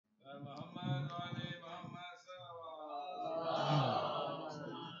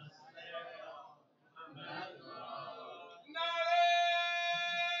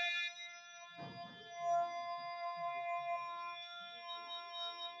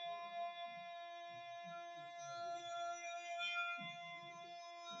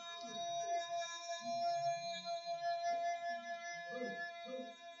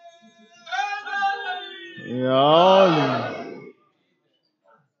या अली।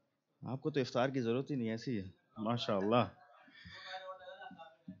 आपको तो इफ्तार की जरूरत ही नहीं, ऐसी है माशाअल्लाह।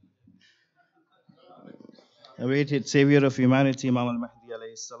 Awaited savior of humanity, Imam al-Mahdi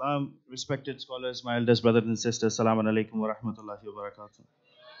alayhi salam, respected scholars, my elders, brothers and sisters, Assalamu alaikum wa rahmatullahi wa barakatuh.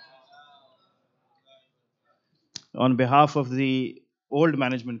 On behalf of the old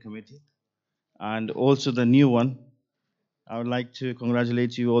management committee and also the new one, I would like to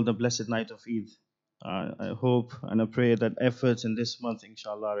congratulate you all the blessed night of Eid. I hope and I pray that efforts in this month,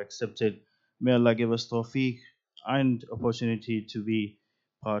 inshallah, are accepted. May Allah give us tawfiq and opportunity to be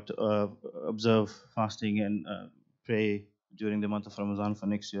part of, observe fasting and pray during the month of Ramadan for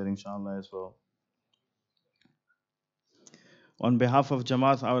next year, inshallah, as well. On behalf of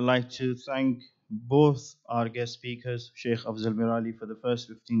Jamaat, I would like to thank both our guest speakers, Sheikh Afzal Mirali for the first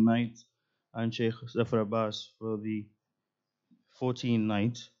 15 nights and Sheikh Zafar Abbas for the 14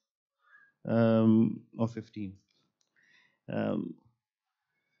 nights, or 15.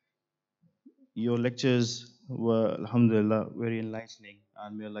 Your lectures were, alhamdulillah, very enlightening,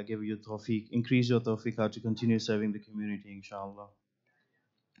 and may Allah give you tawfiq, increase your tawfiq to continue serving the community, inshallah.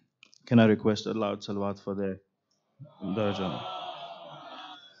 Can I request a loud salawat for their darajah?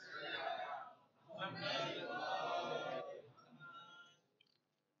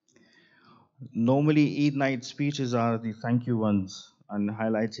 Normally, Eid night speeches are the thank you ones and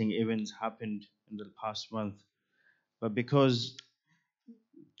highlighting events happened in the past month. But because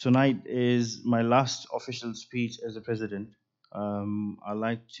tonight is my last official speech as a president, I'd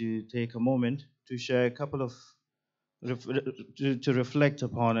like to take a moment to share a couple of to reflect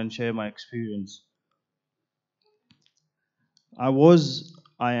upon and share my experience. I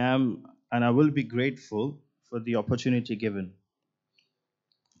am, and I will be grateful for the opportunity given.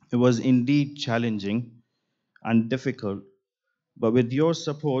 It was indeed challenging and difficult, but with your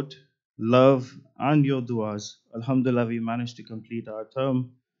support, love, and your du'as, alhamdulillah, we managed to complete our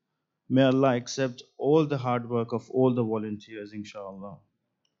term. May Allah accept all the hard work of all the volunteers, inshallah.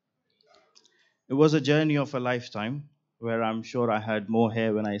 It was a journey of a lifetime where I'm sure I had more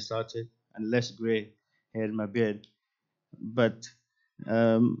hair when I started and less gray hair in my beard. But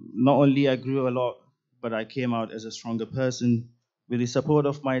not only I grew a lot, but I came out as a stronger person. With the support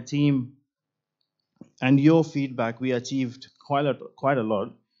of my team and your feedback, we achieved quite a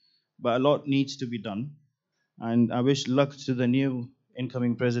lot, but a lot needs to be done. And I wish luck to the new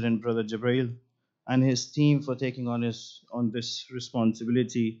incoming president, Brother Jibril, and his team for taking on this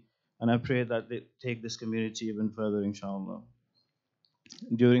responsibility. And I pray that they take this community even further, inshallah.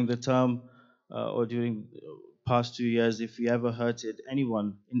 During the term or during past 2 years, if we ever hurted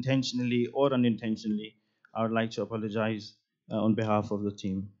anyone intentionally or unintentionally, I would like to apologize on behalf of the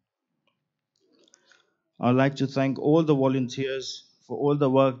team. I'd like to thank all the volunteers for all the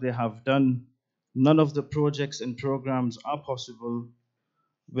work they have done. None of the projects and programs are possible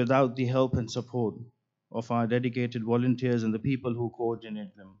without the help and support of our dedicated volunteers and the people who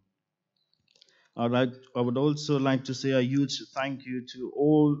coordinate them. I would also like to say a huge thank you to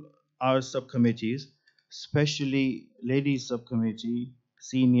all our subcommittees, especially ladies subcommittee,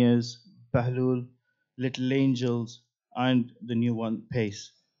 seniors, Bahlul, Little Angels, and the new one,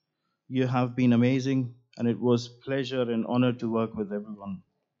 Pace. You have been amazing, and it was pleasure and honor to work with everyone.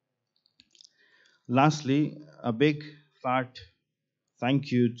 Lastly, a big fat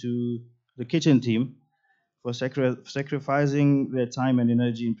thank you to the kitchen team for sacrificing their time and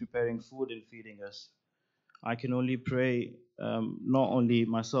energy in preparing food and feeding us. I can only pray, not only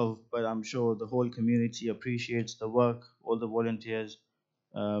myself, but I'm sure the whole community appreciates the work all the volunteers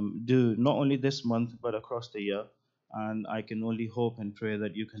do, not only this month, but across the year. And I can only hope and pray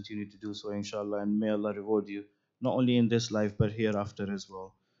that you continue to do so, inshallah, and may Allah reward you, not only in this life, but hereafter as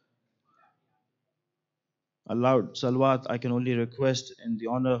well. Aloud salawat, I can only request in the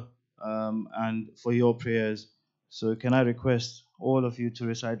honor and for your prayers. So can I request all of you to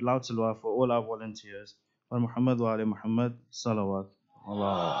recite loud salawat for all our volunteers? For Muhammad wa ali Muhammad, salawat.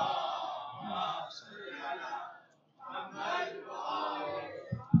 Allah.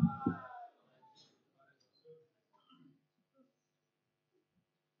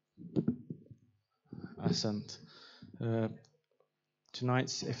 Ahsant.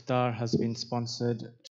 Tonight's iftar has been sponsored